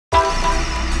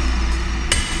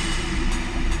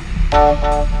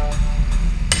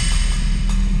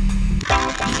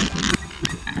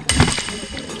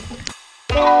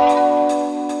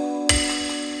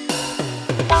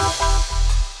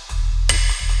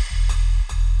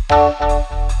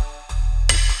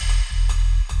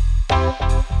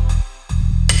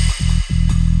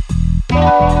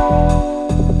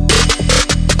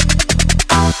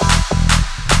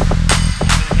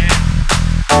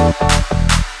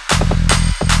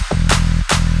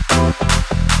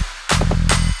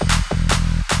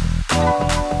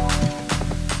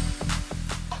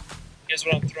Here's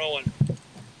what I'm throwing.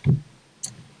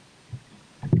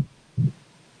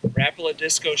 Rapala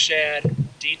Disco Shad,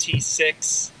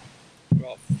 DT6,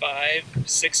 about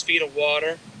 5-6 feet of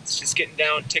water. It's just getting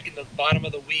down, ticking the bottom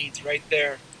of the weeds right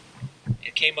there.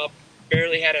 It came up,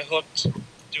 barely had it hooked,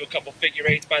 do a couple figure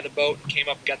eights by the boat, and came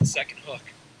up and got the second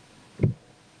hook.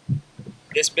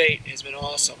 This bait has been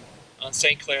awesome on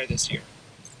St. Clair this year.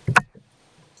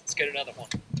 Let's get another one.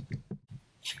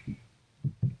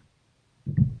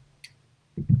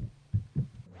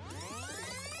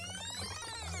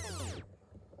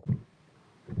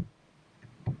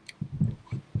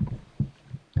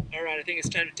 All right, I think it's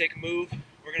time to take a move.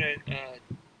 We're gonna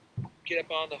get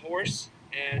up on the horse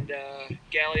and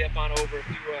galley up on over a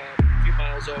few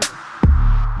miles over.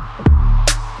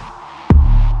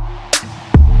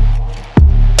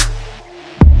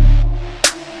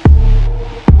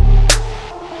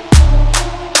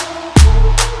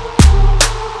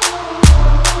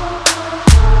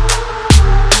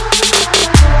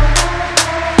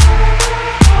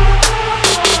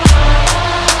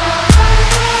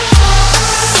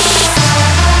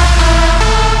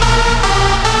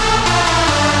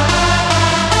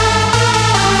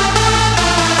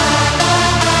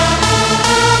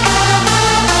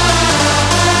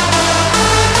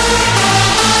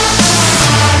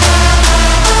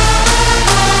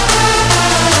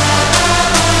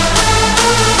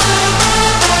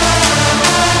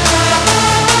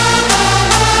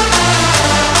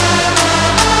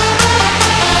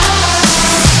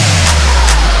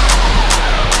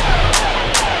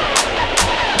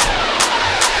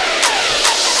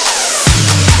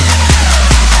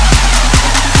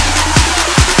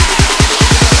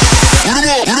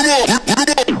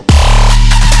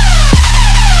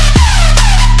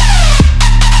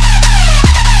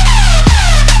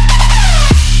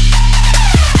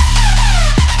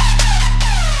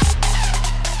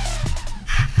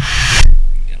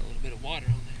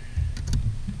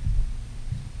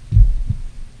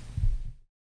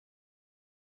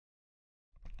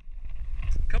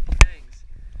 Couple things.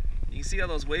 You can see all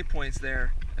those waypoints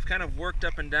there. I've kind of worked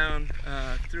up and down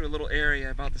through a little area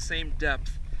about the same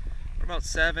depth. We're about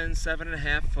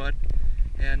 7.5 foot,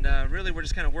 and really we're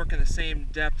just kind of working the same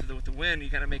depth with the wind. You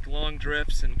kind of make long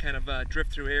drifts and kind of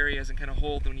drift through areas and kind of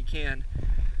hold when you can.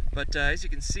 But as you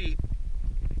can see,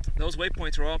 those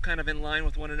waypoints are all kind of in line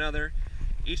with one another.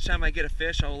 Each time I get a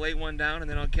fish, I'll lay one down and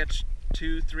then I'll catch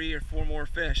 2, 3, or 4 more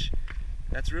fish.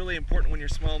 That's really important when you're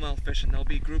smallmouth fishing. They'll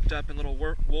be grouped up in little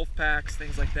wolf packs,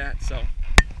 things like that. So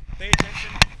pay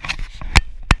attention,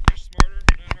 fish smarter,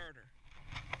 not harder.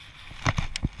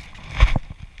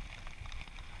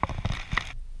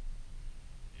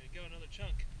 There you go, another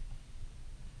chunk.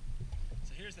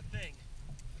 So here's the thing.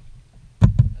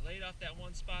 I laid off that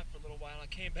one spot for a little while. I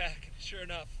came back, and sure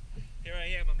enough, here I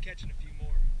am. I'm catching a few more.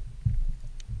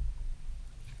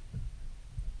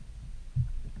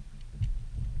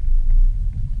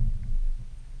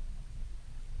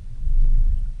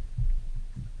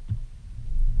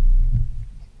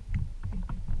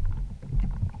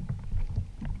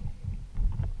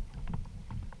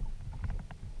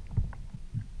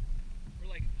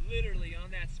 Literally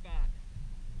on that spot.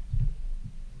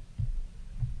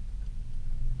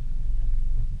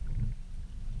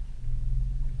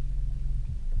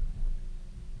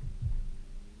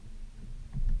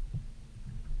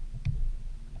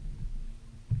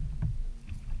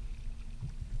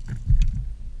 Now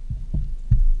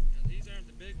these aren't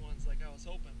the big ones like I was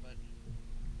hoping, but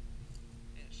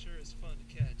it sure is fun to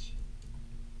catch.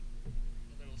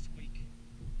 A little squeak.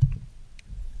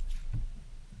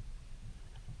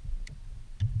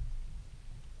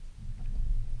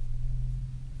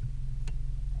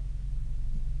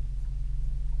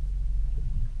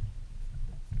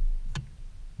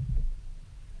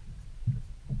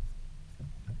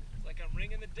 I'm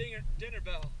ringing the dinner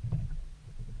bell.